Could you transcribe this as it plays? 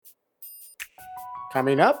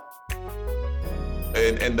Coming up.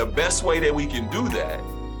 And the best way that we can do that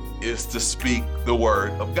is to speak the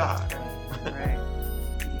word of God. Right.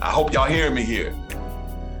 I hope y'all hearing me here.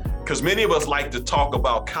 Because many of us like to talk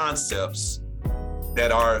about concepts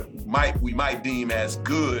that we might deem as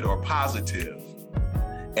good or positive.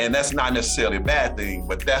 And that's not necessarily a bad thing,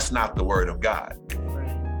 but that's not the word of God.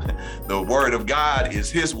 Right. The word of God is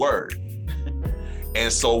his word.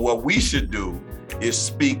 And so what we should do is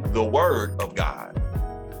speak the word of God,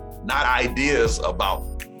 not ideas about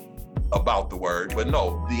the word, but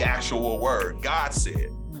no, the actual word. God said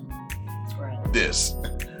That's right. this.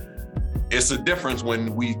 It's a difference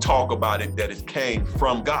when we talk about it that it came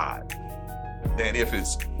from God than if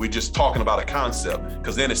we're just talking about a concept,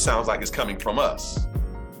 because then it sounds like it's coming from us.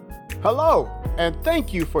 Hello, and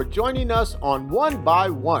thank you for joining us on One by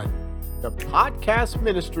One, the podcast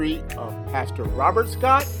ministry of Pastor Robert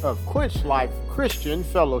Scott of Quench Life Christian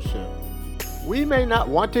Fellowship. We may not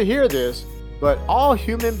want to hear this, but all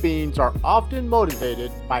human beings are often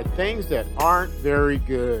motivated by things that aren't very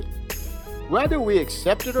good. Whether we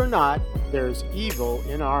accept it or not, there's evil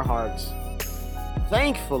in our hearts.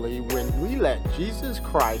 Thankfully, when we let Jesus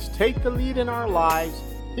Christ take the lead in our lives,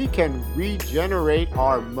 he can regenerate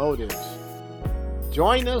our motives.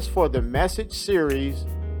 Join us for the message series,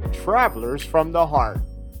 Travelers from the Heart,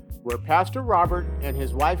 where Pastor Robert and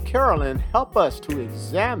his wife Carolyn help us to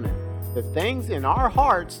examine the things in our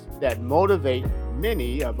hearts that motivate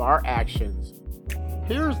many of our actions.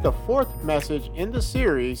 Here's the fourth message in the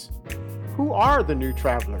series, Who Are the New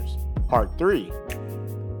Travelers? Part 3.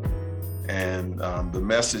 And the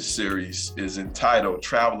message series is entitled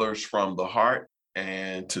Travelers from the Heart.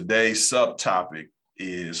 And today's subtopic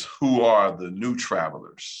is Who Are the New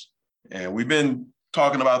Travelers? And we've been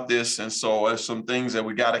talking about this, and so there's some things that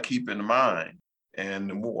we got to keep in mind.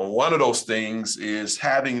 And one of those things is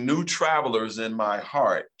having new travelers in my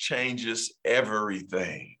heart changes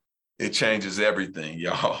everything. It changes everything,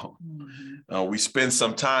 y'all. Mm-hmm. We spend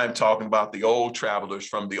some time talking about the old travelers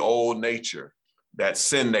from the old nature, that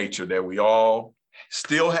sin nature that we all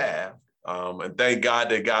still have. And thank God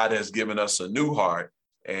that God has given us a new heart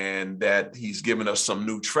and that he's given us some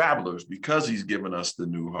new travelers because he's given us the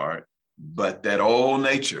new heart. But that old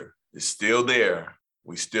nature is still there.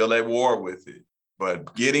 We're still at war with it.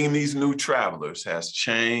 But getting these new travelers has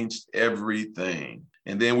changed everything.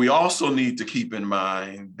 And then we also need to keep in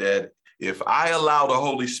mind that if I allow the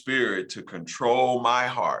Holy Spirit to control my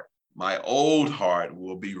heart, my old heart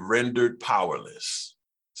will be rendered powerless.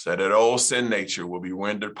 So that old sin nature will be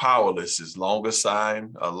rendered powerless as long as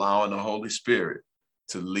I'm allowing the Holy Spirit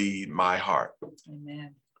to lead my heart.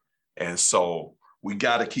 Amen. And so we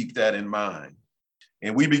got to keep that in mind.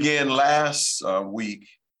 And we began last week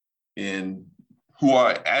in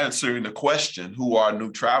answering the question, Who Are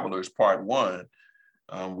New Travelers, Part 1.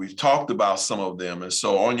 We've talked about some of them. And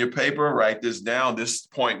so on your paper, write this down. This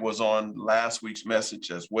point was on last week's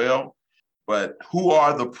message as well. But who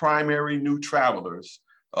are the primary new travelers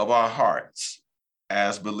of our hearts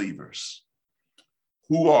as believers?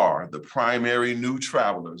 Who are the primary new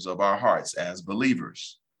travelers of our hearts as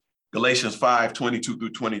believers? Galatians 5:22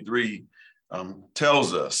 through 23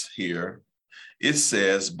 tells us here, it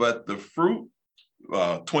says, but the fruit,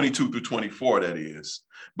 22 through 24, that is,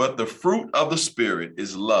 but the fruit of the Spirit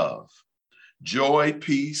is love, joy,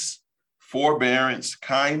 peace, forbearance,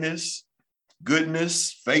 kindness,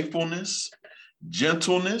 goodness, faithfulness,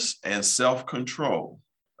 gentleness, and self-control.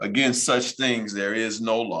 Against such things there is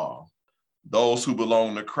no law. Those who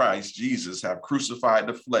belong to Christ Jesus have crucified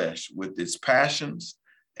the flesh with its passions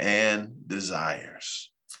and desires.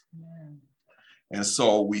 Amen. And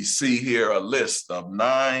so we see here a list of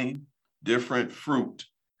 9 different fruit,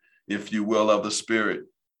 if you will, of the Spirit.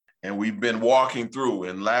 And we've been walking through,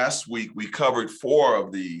 and last week we covered 4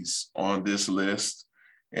 of these on this list.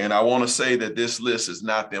 And I want to say that this list is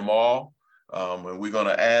not them all. And we're going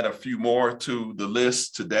to add a few more to the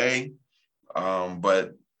list today.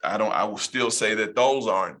 But I will still say that those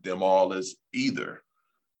aren't them all as either,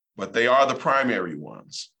 but they are the primary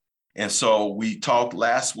ones. And so we talked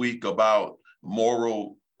last week about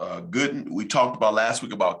moral good. We talked about last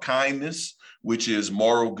week about kindness, which is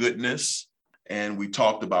moral goodness. And we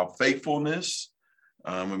talked about faithfulness.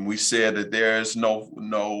 And we said that there is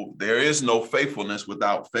no faithfulness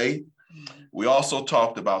without faith. We also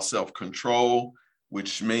talked about self-control,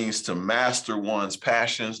 which means to master one's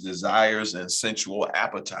passions, desires, and sensual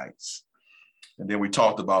appetites. And then we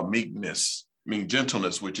talked about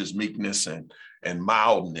gentleness, which is meekness and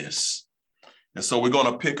mildness. And so we're going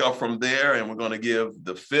to pick up from there, and we're going to give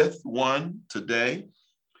the 5th one today.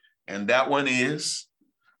 And that one is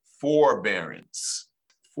forbearance.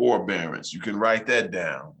 forbearance. You can write that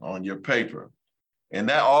down on your paper. And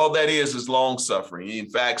that all that is long suffering. In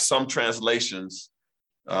fact, some translations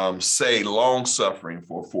say long suffering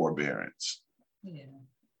for forbearance. Yeah.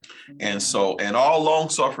 And so, and all long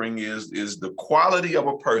suffering is the quality of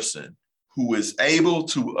a person who is able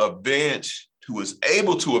to avenge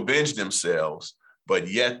themselves, but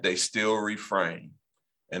yet they still refrain.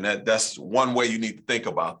 And that's one way you need to think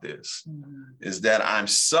about this, is that I'm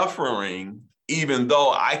suffering even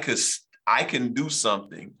though I can do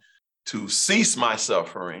something to cease my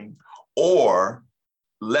suffering or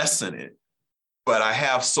lessen it. But I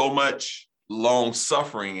have so much long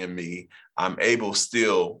suffering in me, I'm able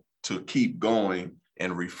still to keep going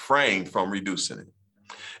and refrain from reducing it.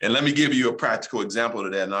 And let me give you a practical example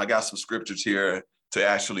of that. And I got some scriptures here to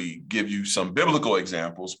actually give you some biblical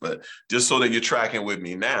examples, but just so that you're tracking with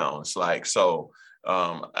me now, it's like, so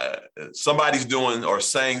somebody's doing or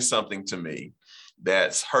saying something to me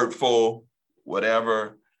that's hurtful,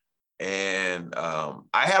 whatever. And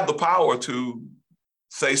I have the power to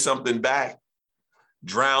say something back,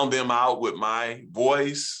 drown them out with my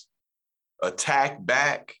voice, attack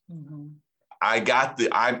back.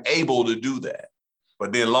 I'm able to do that.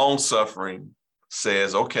 But then long suffering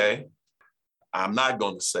says, okay, I'm not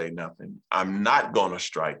going to say nothing. I'm not going to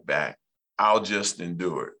strike back. I'll just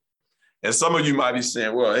endure it. And some of you might be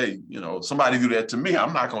saying, well, hey, somebody do that to me,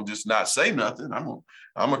 I'm not going to just not say nothing. I'm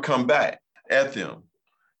going to come back at them.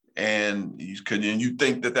 And you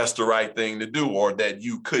think that that's the right thing to do, or that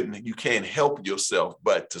you can't help yourself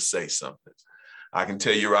but to say something. I can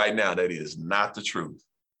tell you right now, that is not the truth.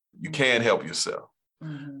 You can't help yourself.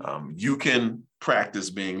 You can practice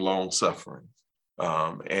being long suffering.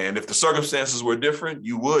 And if the circumstances were different,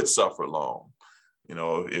 you would suffer long.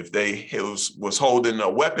 If they was holding a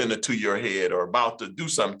weapon to your head or about to do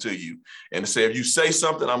something to you, and say, if you say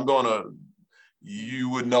something, you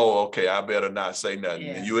would know, okay, I better not say nothing.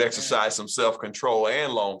 And you exercise some self-control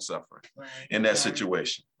and long suffering in that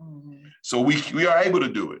situation. So we are able to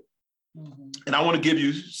do it. And I want to give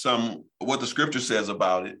you what the scripture says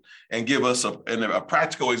about it and give us a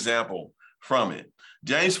practical example from it.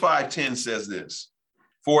 James 5:10 says this: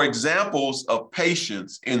 for examples of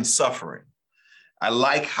patience in suffering. I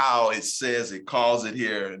like how it calls it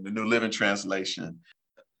here in the New Living Translation,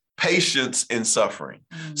 patience in suffering.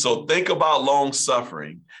 So think about long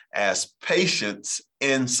suffering as patience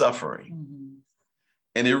in suffering.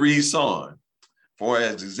 And it reads on: for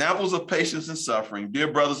as examples of patience in suffering,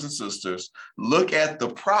 dear brothers and sisters, look at the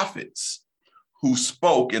prophets who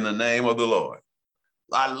spoke in the name of the Lord.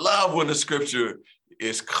 I love when the scripture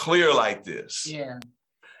is clear like this. Yeah.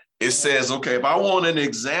 It says, okay, if I want an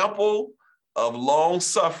example of long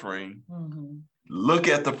suffering, look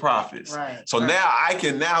at the prophets. Right. So now I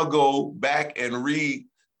can go back and read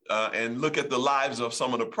and look at the lives of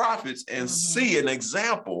some of the prophets and see an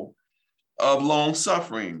example of long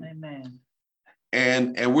suffering. Amen.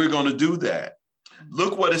 And we're going to do that.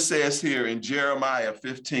 Look what it says here in Jeremiah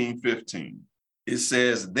 15:15. It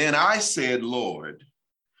says, then I said, Lord,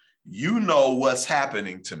 you know what's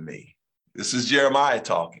happening to me. This is Jeremiah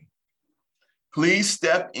talking. Please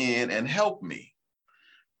step in and help me.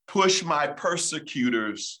 Punish my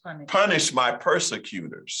persecutors.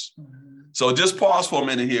 So just pause for a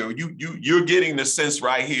minute here. You're getting the sense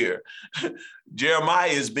right here. Jeremiah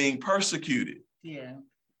is being persecuted. Yeah.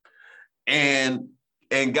 And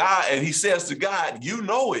God, and he says to God, you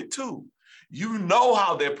know it too. You know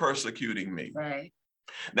how they're persecuting me. Right.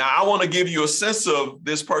 Now, I want to give you a sense of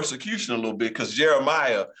this persecution a little bit, because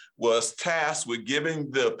Jeremiah was tasked with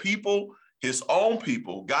giving the people, his own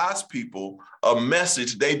people, God's people, a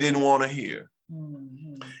message they didn't want to hear.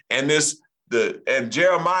 And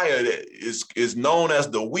Jeremiah is known as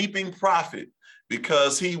the weeping prophet,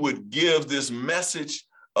 because he would give this message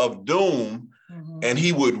of doom, and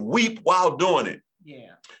he would weep while doing it.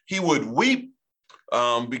 Yeah. He would weep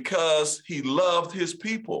because he loved his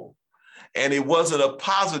people. And it wasn't a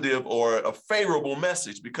positive or a favorable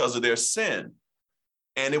message because of their sin.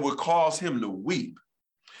 And it would cause him to weep.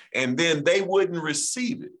 And then they wouldn't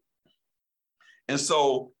receive it. And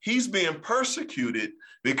so he's being persecuted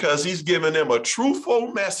because he's giving them a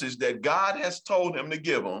truthful message that God has told him to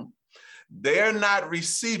give them. They're not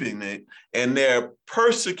receiving it, and they're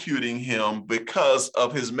persecuting him because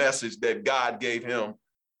of his message that God gave him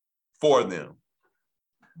for them.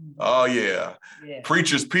 Oh, yeah.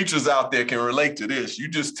 Preachers out there can relate to this. You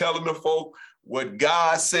just telling the folk what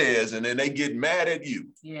God says, and then they get mad at you.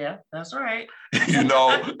 Yeah, that's right.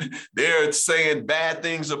 They're saying bad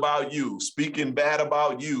things about you, speaking bad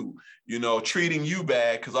about you, treating you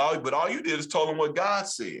bad, but all you did is told them what God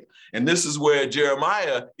said. And this is where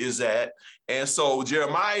Jeremiah is at. And so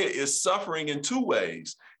Jeremiah is suffering in two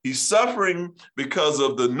ways. He's suffering because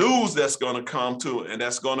of the news that's going to come to, and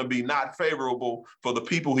that's going to be not favorable for the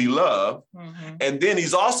people he loved. Mm-hmm. And then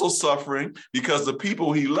he's also suffering because the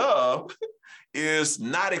people he loved is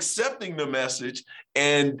not accepting the message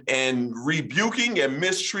and rebuking and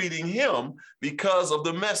mistreating him because of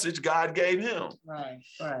the message God gave him. Right.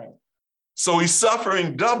 So he's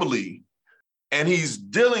suffering doubly, and he's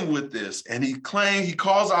dealing with this, and he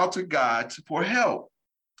calls out to God for help.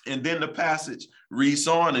 And then the passage reads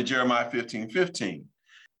on in Jeremiah 15:15.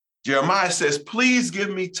 Jeremiah says, please give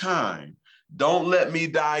me time. Don't let me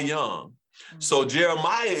die young. So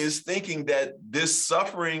Jeremiah is thinking that this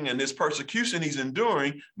suffering and this persecution he's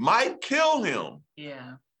enduring might kill him.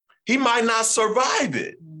 Yeah. He might not survive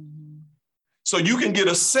it. Mm-hmm. So you can get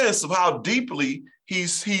a sense of how deeply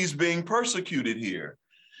he's being persecuted here,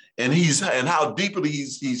 and how deeply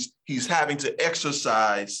he's having to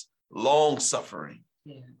exercise long suffering.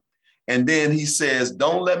 Yeah. And then he says,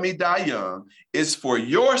 don't let me die young. It's for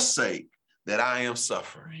your sake that I am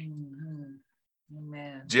suffering. Mm-hmm.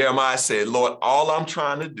 Amen. Jeremiah said, Lord, all I'm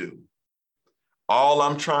trying to do, all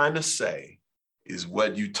I'm trying to say is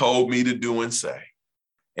what you told me to do and say.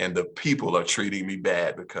 And the people are treating me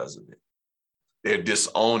bad because of it. They're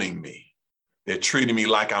disowning me. They're treating me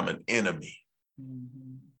like I'm an enemy.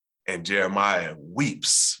 Mm-hmm. And Jeremiah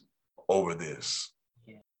weeps over this.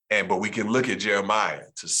 Yeah. But we can look at Jeremiah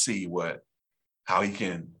to see how he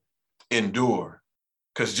can endure.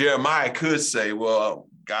 Because Jeremiah could say, well,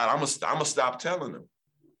 God, I'm gonna stop telling them.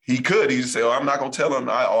 He'd say, I'm not gonna tell them.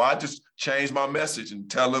 I just change my message and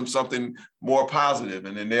tell them something more positive.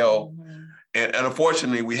 And then they'll, Mm-hmm. and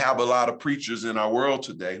unfortunately, we have a lot of preachers in our world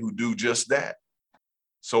today who do just that.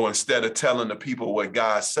 So instead of telling the people what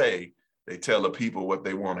God say, they tell the people what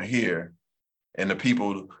they want to hear. And the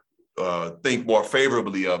people think more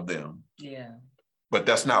favorably of them. Yeah. But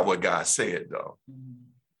that's not what God said, though. Mm-hmm.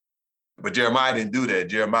 But Jeremiah didn't do that.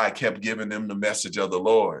 Jeremiah kept giving them the message of the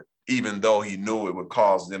Lord, even though he knew it would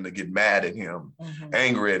cause them to get mad at him, Mm-hmm.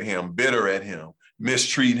 angry at him, bitter at him,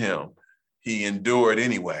 mistreat him. He endured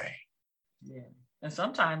anyway. Yeah. And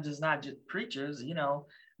sometimes it's not just preachers,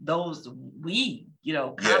 those common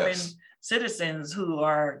Yes. citizens who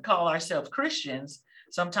call ourselves Christians.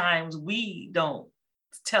 Sometimes we don't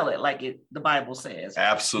tell it like the Bible says.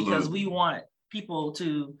 Absolutely. Because we want people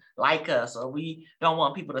to like us, or we don't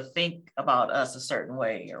want people to think about us a certain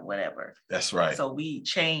way or whatever. That's right. So we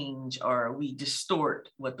change or we distort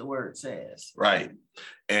what the word says. Right.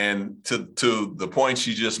 And to the point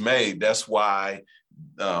she just made, that's why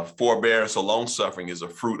forbearance or long suffering is a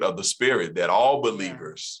fruit of the Spirit that all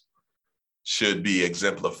believers should be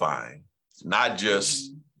exemplifying, not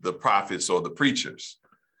just the prophets or the preachers.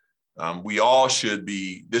 We all should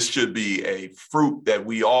be, this should be a fruit that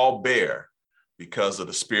we all bear because of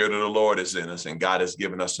the Spirit of the Lord is in us and God has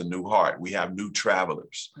given us a new heart. We have new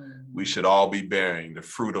travelers. We should all be bearing the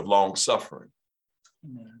fruit of long suffering.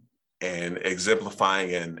 Amen. And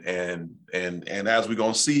exemplifying and as we're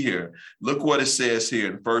going to see here, look what it says here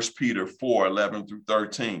in 1 Peter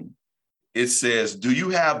 4:11-13. It says, do you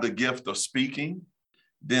have the gift of speaking?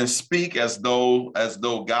 Then speak as though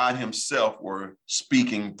God himself were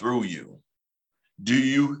speaking through you. Do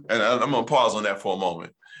you, and I'm going to pause on that for a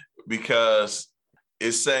moment, because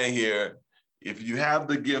it's saying here, if you have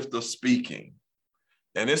the gift of speaking,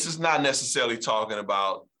 and this is not necessarily talking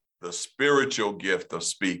about the spiritual gift of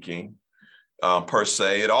speaking per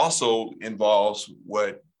se. It also involves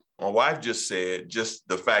what my wife just said, just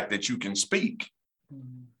the fact that you can speak.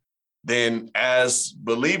 Mm-hmm. Then as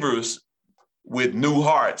believers with new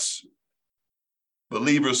hearts,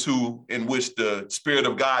 believers in which the Spirit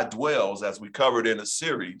of God dwells, as we covered in a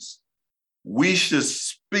series, we should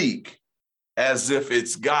speak as if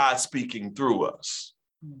it's God speaking through us.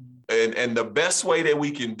 Mm-hmm. And the best way that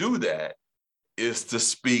we can do that is to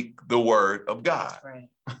speak the word of God.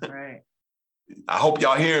 Right. I hope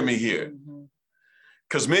y'all hear me here.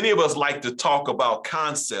 Because Mm-hmm. many of us like to talk about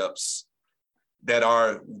concepts that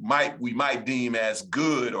we might deem as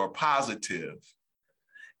good or positive.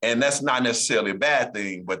 And that's not necessarily a bad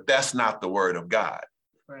thing, but that's not the word of God.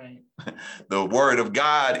 Right. The word of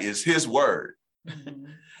God is his word. Mm-hmm.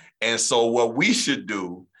 And so what we should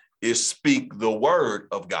do is speak the word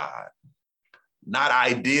of God, not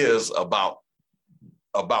ideas about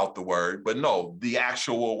the word, but no, the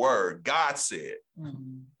actual word. God said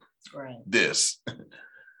this.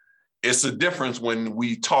 It's a difference when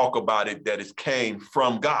we talk about it that it came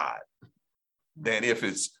from God than if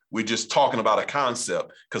we're just talking about a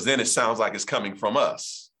concept, because then it sounds like it's coming from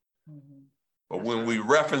us. Mm-hmm. But when we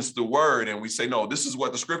reference the word and we say, no, this is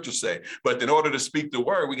what the scriptures say. But in order to speak the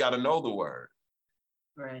word, we got to know the word.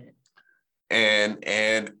 Right. And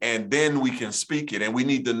then we can speak it. And we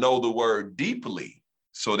need to know the word deeply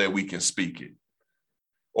so that we can speak it.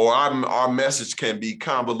 Or our message can be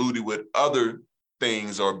convoluted with other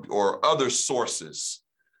things or other sources.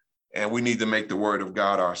 And we need to make the word of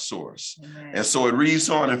God our source. Amen. And so it reads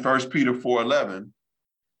on in 1 Peter 4:11.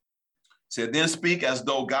 Said, then speak as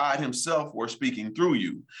though God himself were speaking through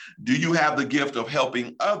you. Do you have the gift of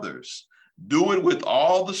helping others? Do it with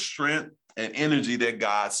all the strength and energy that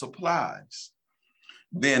God supplies.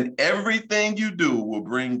 Then everything you do will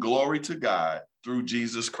bring glory to God through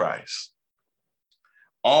Jesus Christ.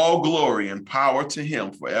 All glory and power to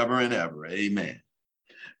him forever and ever. Amen.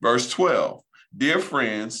 Verse 12, dear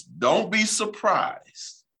friends, don't be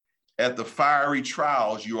surprised at the fiery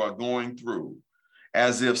trials you are going through,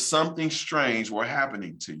 as if something strange were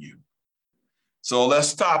happening to you. So let's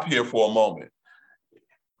stop here for a moment.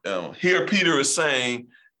 Here Peter is saying,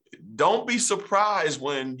 don't be surprised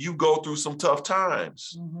when you go through some tough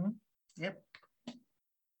times. Mm-hmm. Yep.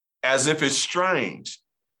 As if it's strange.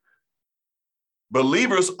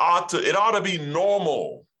 Believers it ought to be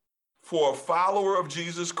normal for a follower of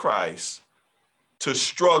Jesus Christ to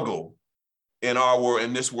struggle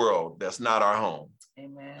in this world that's not our home.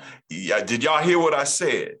 Amen. Yeah, did y'all hear what I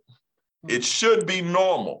said? It should be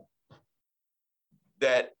normal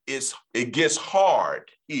that it gets hard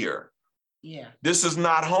here. Yeah. This is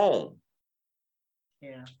not home.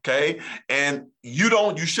 Yeah. Okay. And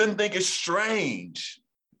you shouldn't think it's strange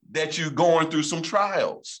that you're going through some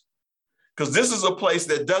trials, because this is a place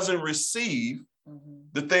that doesn't receive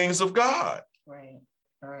the things of God. Right.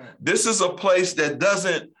 All right. This is a place that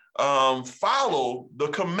doesn't follow the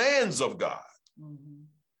commands of God.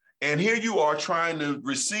 And here you are trying to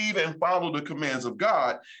receive and follow the commands of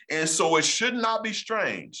God. And so it should not be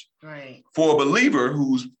strange for a believer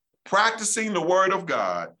who's practicing the word of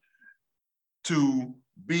God to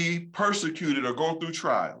be persecuted or go through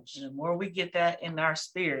trials. And the more we get that in our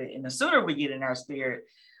spirit, and the sooner we get in our spirit,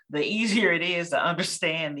 the easier it is to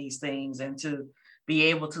understand these things and to be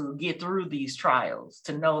able to get through these trials,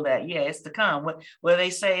 to know that, yeah, it's to come. Where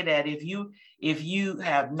they say that if you're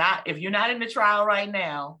not in the trial right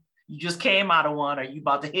now, you just came out of one, or you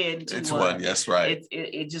about to head into one. That's right.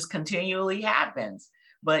 It just continually happens.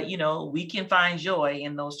 But, we can find joy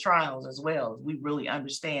in those trials as well. We really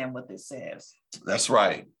understand what this says. That's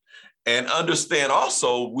right. And understand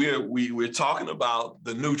also, we're talking about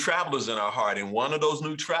the new travelers in our heart. And one of those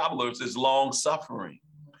new travelers is long suffering.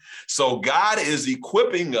 So God is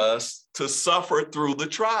equipping us to suffer through the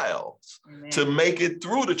trials, to make it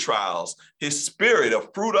through the trials. His spirit, a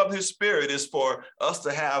fruit of his spirit, is for us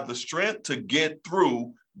to have the strength to get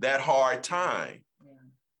through that hard time.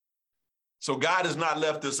 So God has not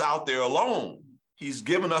left us out there alone. He's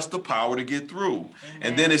given us the power to get through. Amen.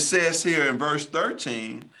 And then it says here in verse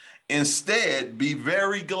 13, instead, be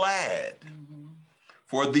very glad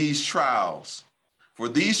for these trials. For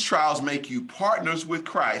these trials make you partners with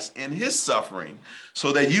Christ in his suffering,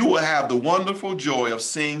 so that you will have the wonderful joy of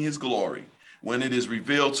seeing his glory when it is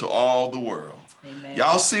revealed to all the world. Amen.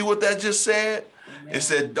 Y'all see what that just said? Amen. It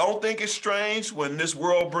said, don't think it's strange when this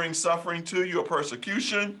world brings suffering to you or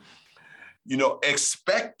persecution.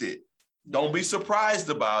 Expect it. Don't be surprised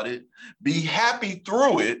about it. Be happy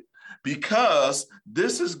through it, because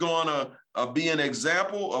this is going to be an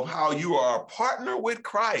example of how you are a partner with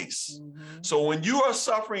Christ. So when you are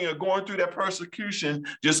suffering or going through that persecution,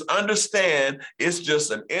 just understand it's just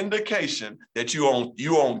an indication that you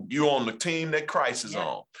on the team that Christ is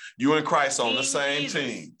on. You and Christ on the same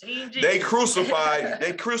team. They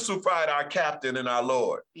crucified our captain and our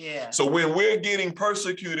Lord. Yeah. So when we're getting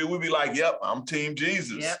persecuted, we'll be like, yep, I'm team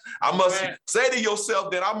Jesus. Yep. I must say to yourself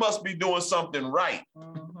that I must be doing something right.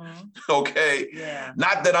 Okay. Yeah.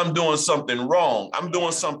 Not that I'm doing something wrong. I'm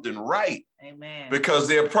doing something right. Amen. Because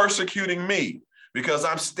they're persecuting me, because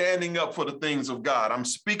I'm standing up for the things of God. I'm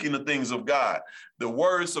speaking the things of God. The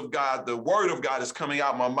words of God, the word of God is coming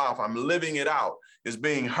out my mouth. I'm living it out. It's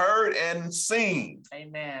being heard and seen.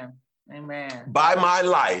 Amen. Amen. By my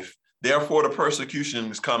life. Therefore, the persecution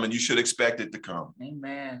is coming. You should expect it to come.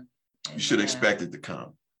 Amen. You should expect it to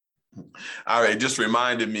come. All right. It just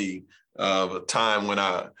reminded me of a time when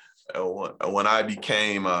I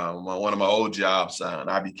became one of my old jobs, and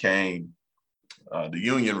I became the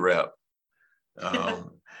union rep.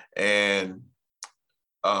 And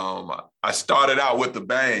I started out with a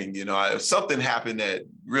bang. Something happened that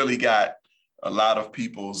really got a lot of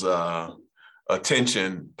people's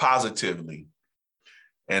attention positively.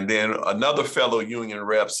 And then another fellow union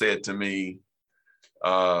rep said to me,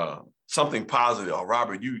 something positive. Oh,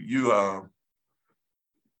 Robert, you're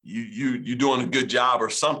doing a good job or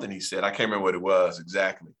something, he said. I can't remember what it was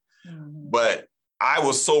exactly. Mm-hmm. But I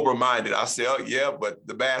was sober-minded. I said, oh, yeah, but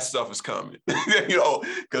the bad stuff is coming,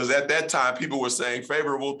 because at that time people were saying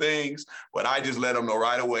favorable things, but I just let them know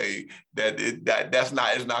right away that it's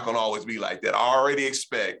not going to always be like that. I already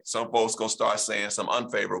expect some folks going to start saying some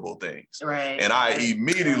unfavorable things. Right. And I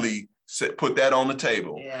immediately put that on the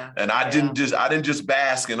table. Yeah. And I didn't just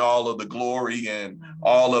bask in all of the glory and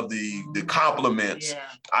all of the compliments. Yeah.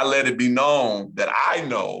 I let it be known that I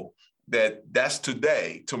know that's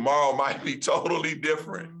today. Tomorrow might be totally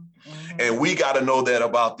different. Mm-hmm. And we got to know that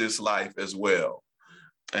about this life as well.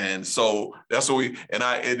 And so that's what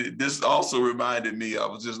this also reminded me, I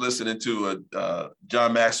was just listening to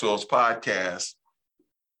John Maxwell's podcast,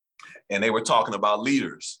 and they were talking about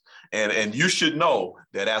leaders. And you should know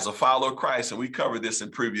that as a follower of Christ, and we covered this in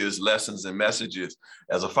previous lessons and messages,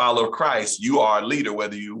 as a follower of Christ, you are a leader,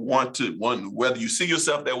 whether you whether you see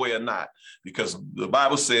yourself that way or not, because the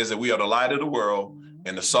Bible says that we are the light of the world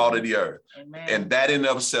and the salt of the earth. Amen. And that in and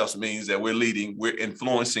of itself means that we're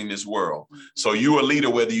influencing this world. Mm-hmm. So you're a leader,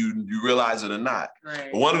 whether you realize it or not.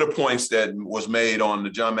 Right. But one of the points that was made on the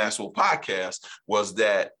John Maxwell podcast was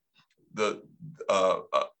that a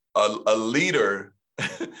leader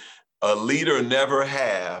never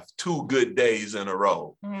have 2 good days in a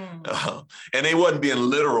row. And they wasn't being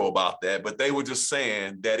literal about that, but they were just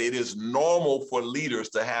saying that it is normal for leaders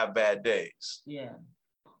to have bad days. Yeah.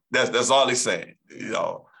 That's all they're saying,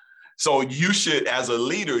 So you should, as a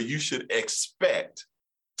leader, you should expect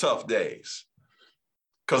tough days,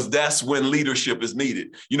 because that's when leadership is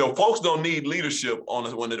needed. Folks don't need leadership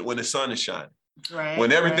when the sun is shining. Right.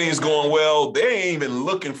 When everything's going well, they ain't even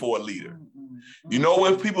looking for a leader. You know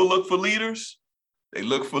when people look for leaders? They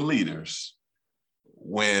look for leaders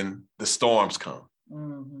when the storms come.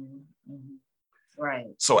 Mm-hmm. Mm-hmm. Right.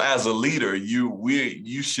 So as a leader,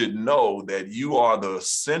 you should know that you are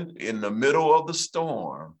in the middle of the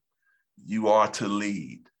storm. You are to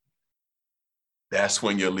lead. That's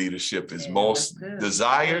when your leadership is most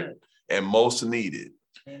desired and most needed.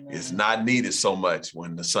 Amen. It's not needed so much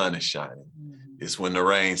when the sun is shining. Mm-hmm. It's when the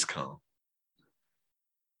rains come.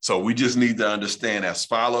 So we just need to understand, as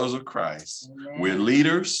followers of Christ, Amen. We're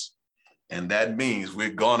leaders, and that means we're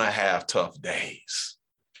going to have tough days.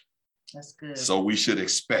 That's good. So we should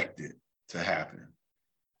expect it to happen.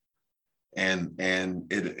 And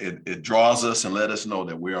it draws us and let us know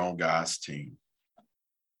that we're on God's team.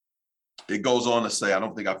 It goes on to say, I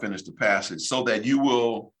don't think I finished the passage, so that you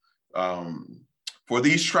will, for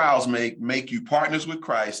these trials make you partners with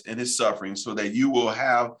Christ in his suffering, so that you will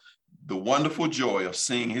have the wonderful joy of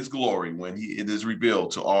seeing his glory when it is revealed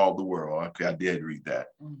to all the world. Okay, I did read that.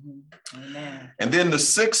 Mm-hmm. Amen. And then the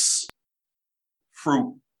 6th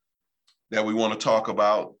fruit that we want to talk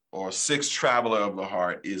about, or 6th traveler of the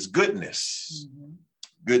heart, is goodness. Mm-hmm.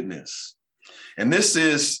 Goodness. And this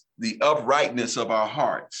is the uprightness of our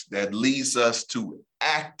hearts that leads us to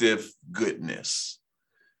active goodness.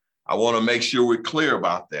 I want to make sure we're clear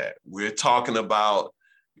about that. We're talking about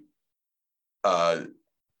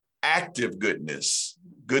active goodness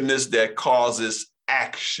that causes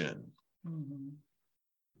action,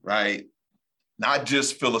 right? Not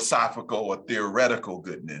just philosophical or theoretical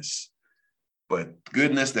goodness, but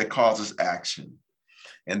goodness that causes action.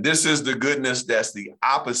 And this is the goodness that's the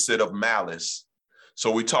opposite of malice.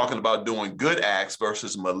 So we're talking about doing good acts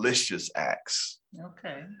versus malicious acts.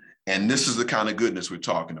 Okay. And this is the kind of goodness we're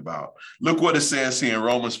talking about. Look what it says here in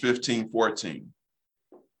Romans 15:14.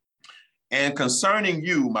 And concerning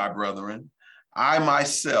you, my brethren, I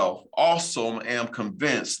myself also am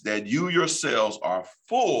convinced that you yourselves are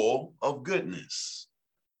full of goodness,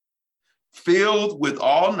 filled with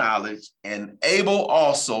all knowledge, and able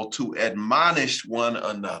also to admonish one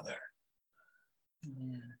another.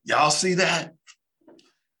 Yeah. Y'all see that?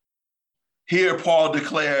 Here, Paul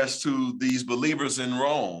declares to these believers in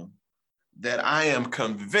Rome that I am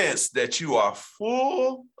convinced that you are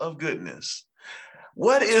full of goodness.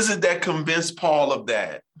 What is it that convinced Paul of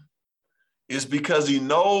that? It's because he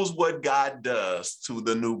knows what God does to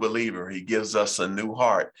the new believer. He gives us a new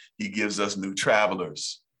heart. He gives us new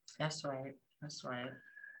travelers. That's right. That's right.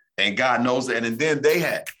 And God knows that. And then they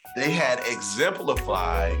had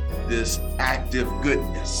exemplified this active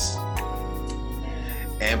goodness.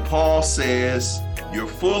 And Paul says, you're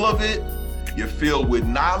full of it. You're filled with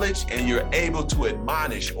knowledge, and you're able to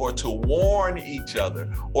admonish or to warn each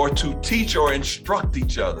other or to teach or instruct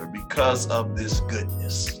each other because of this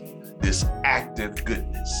goodness, this active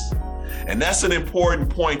goodness. And that's an important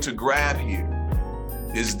point to grab here,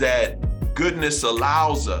 is that goodness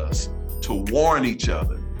allows us to warn each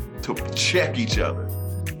other, to check each other,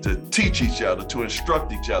 to teach each other, to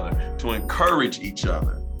instruct each other, to encourage each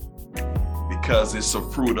other, because it's a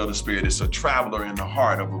fruit of the Spirit. It's a traveler in the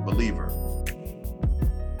heart of a believer.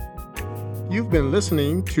 You've been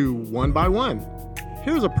listening to One by One.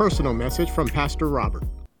 Here's a personal message from Pastor Robert.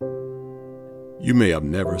 You may have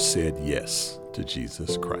never said yes to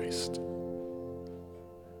Jesus Christ.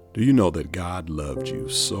 Do you know that God loved you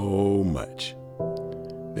so much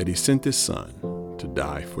that he sent his son to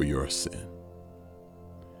die for your sin?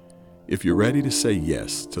 If you're ready to say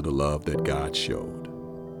yes to the love that God showed,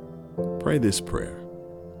 pray this prayer.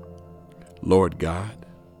 Lord God,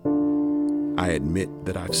 I admit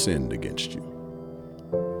that I've sinned against you.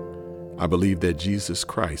 I believe that Jesus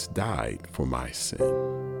Christ died for my sin,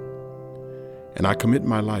 and I commit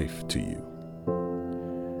my life to you.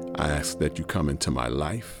 I ask that you come into my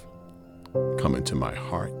life, come into my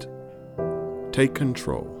heart, take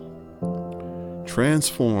control,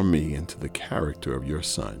 transform me into the character of your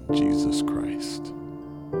Son, Jesus Christ.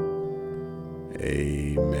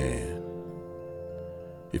 Amen.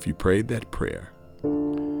 If you prayed that prayer,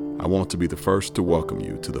 I want to be the first to welcome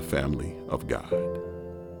you to the family of God.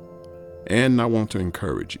 And I want to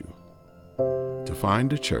encourage you to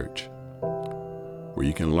find a church where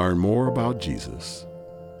you can learn more about Jesus,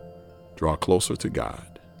 draw closer to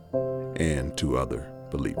God, and to other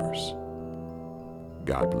believers.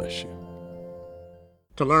 God bless you.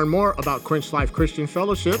 To learn more about Quench Life Christian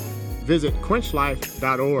Fellowship, visit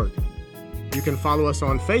quenchlife.org. You can follow us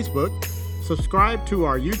on Facebook, subscribe to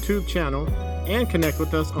our YouTube channel, and connect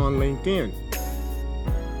with us on LinkedIn.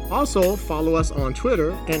 Also, follow us on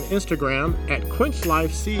Twitter and Instagram at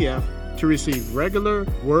QuenchLifeCF to receive regular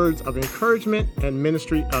words of encouragement and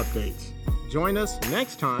ministry updates. Join us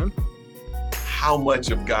next time. How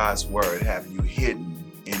much of God's word have you hidden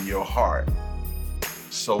in your heart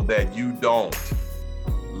so that you don't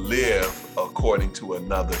live according to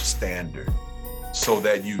another standard, so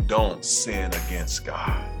that you don't sin against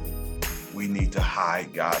God? We need to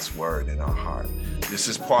hide God's word in our heart. This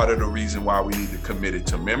is part of the reason why we need to commit it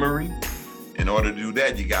to memory. In order to do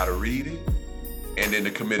that, you got to read it. And then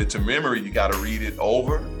to commit it to memory, you got to read it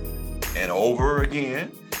over and over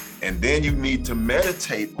again. And then you need to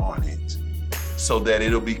meditate on it so that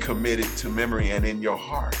it'll be committed to memory and in your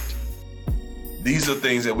heart. These are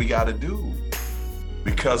things that we got to do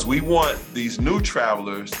because we want these new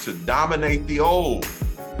travelers to dominate the old.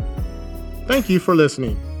 Thank you for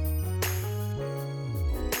listening.